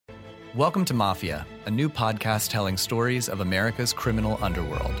Welcome to Mafia, a new podcast telling stories of America's criminal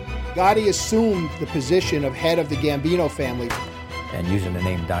underworld. Gotti assumed the position of head of the Gambino family. And using the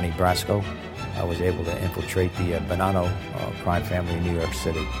name Donnie Brasco, I was able to infiltrate the Bonanno crime family in New York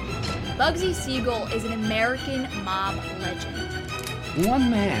City. Bugsy Siegel is an American mob legend.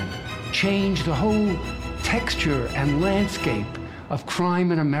 One man changed the whole texture and landscape of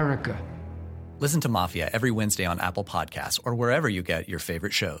crime in America. Listen to Mafia every Wednesday on Apple Podcasts or wherever you get your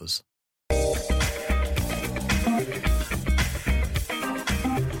favorite shows.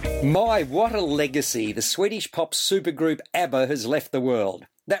 My, what a legacy the Swedish pop supergroup ABBA has left the world.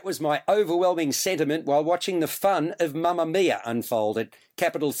 That was my overwhelming sentiment while watching the fun of Mamma Mia unfold at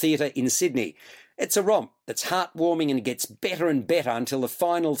Capitol Theatre in Sydney. It's a romp that's heartwarming and gets better and better until the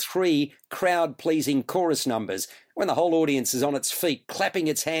final three crowd-pleasing chorus numbers, when the whole audience is on its feet, clapping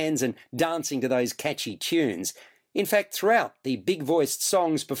its hands and dancing to those catchy tunes. In fact, throughout, the big-voiced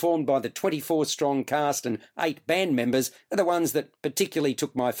songs performed by the 24-strong cast and 8 band members are the ones that particularly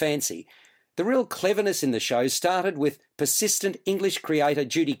took my fancy. The real cleverness in the show started with persistent English creator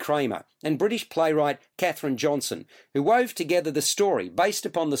Judy Kramer and British playwright Catherine Johnson, who wove together the story based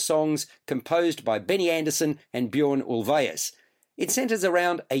upon the songs composed by Benny Andersson and Björn Ulvaeus. It centres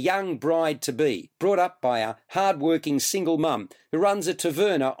around a young bride-to-be, brought up by a hard-working single mum who runs a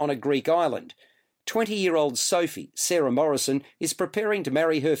taverna on a Greek island. 20-year-old Sophie, Sarah Morrison, is preparing to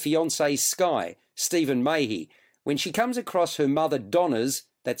marry her fiancé Skye, Stephen Mahey, when she comes across her mother Donna's,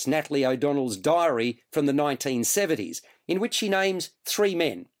 that's Natalie O'Donnell's diary from the 1970s, in which she names 3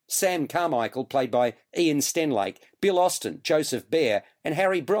 men, Sam Carmichael, played by Ian Stenlake, Bill Austin, Joseph Baer, and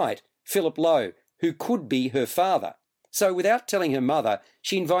Harry Bright, Philip Lowe, who could be her father. So without telling her mother,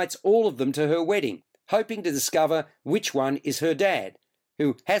 she invites all of them to her wedding, hoping to discover which one is her dad,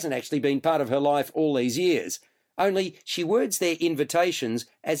 who hasn't actually been part of her life all these years. Only she words their invitations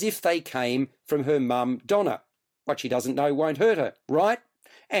as if they came from her mum, Donna. What she doesn't know won't hurt her, right?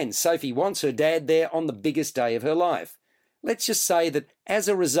 And Sophie wants her dad there on the biggest day of her life. Let's just say that as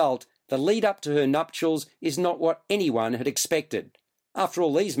a result, the lead up to her nuptials is not what anyone had expected. After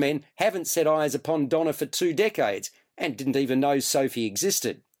all, these men haven't set eyes upon Donna for 2 decades and didn't even know Sophie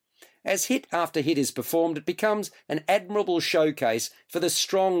existed. As hit after hit is performed, it becomes an admirable showcase for the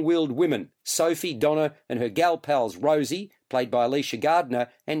strong-willed women, Sophie, Donna, and her gal pals Rosie, played by Alicia Gardner,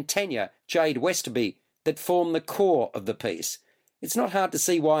 and Tanya, Jade Westerby, that form the core of the piece. It's not hard to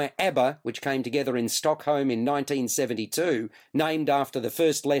see why ABBA, which came together in Stockholm in 1972, named after the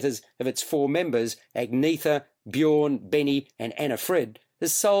first letters of its 4 members, Agnetha, Björn, Benny, and Anna Frid,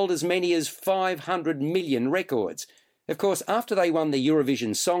 has sold as many as 500 million records. Of course, after they won the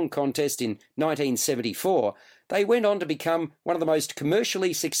Eurovision Song Contest in 1974, they went on to become one of the most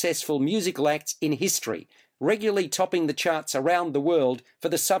commercially successful musical acts in history, regularly topping the charts around the world for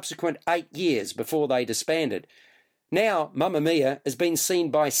the subsequent 8 years before they disbanded. Now, Mamma Mia has been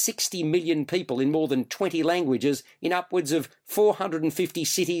seen by 60 million people in more than 20 languages in upwards of 450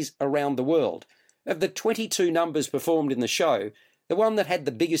 cities around the world. Of the 22 numbers performed in the show, the one that had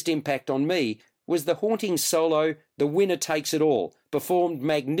the biggest impact on me was the haunting solo "The Winner Takes It All," performed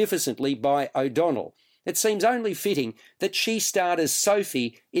magnificently by O'Donnell. It seems only fitting that she starred as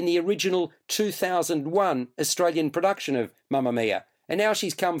Sophie in the original 2001 Australian production of Mamma Mia, and now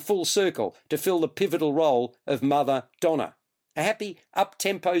she's come full circle to fill the pivotal role of Mother Donna. A happy,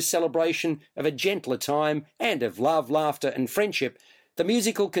 up-tempo celebration of a gentler time and of love, laughter and friendship, the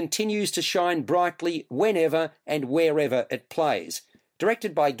musical continues to shine brightly whenever and wherever it plays.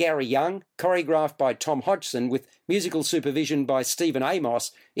 Directed by Gary Young, choreographed by Tom Hodgson with musical supervision by Stephen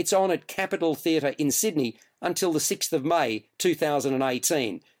Amos, it's on at Capitol Theatre in Sydney until the 6th of May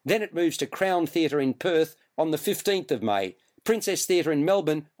 2018. Then it moves to Crown Theatre in Perth on the 15th of May, Princess Theatre in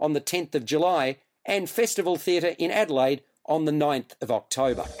Melbourne on the 10th of July, and Festival Theatre in Adelaide on the 9th of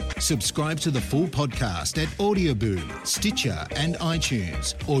October. Subscribe to the full podcast at Audioboom, Stitcher and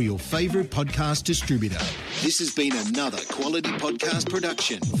iTunes, or your favourite podcast distributor. This has been another quality podcast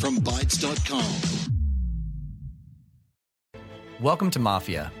production from Bytes.com. Welcome to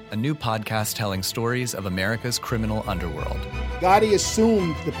Mafia, a new podcast telling stories of America's criminal underworld. Gotti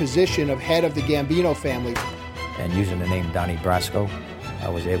assumed the position of head of the Gambino family. And using the name Donnie Brasco, I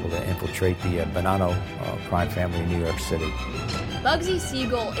was able to infiltrate the Bonanno crime family in New York City. Bugsy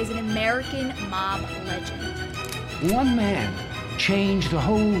Siegel is an American mob legend. One man changed the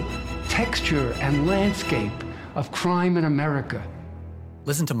whole texture and landscape of crime in America.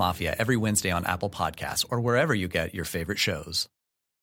 Listen to Mafia every Wednesday on Apple Podcasts or wherever you get your favorite shows.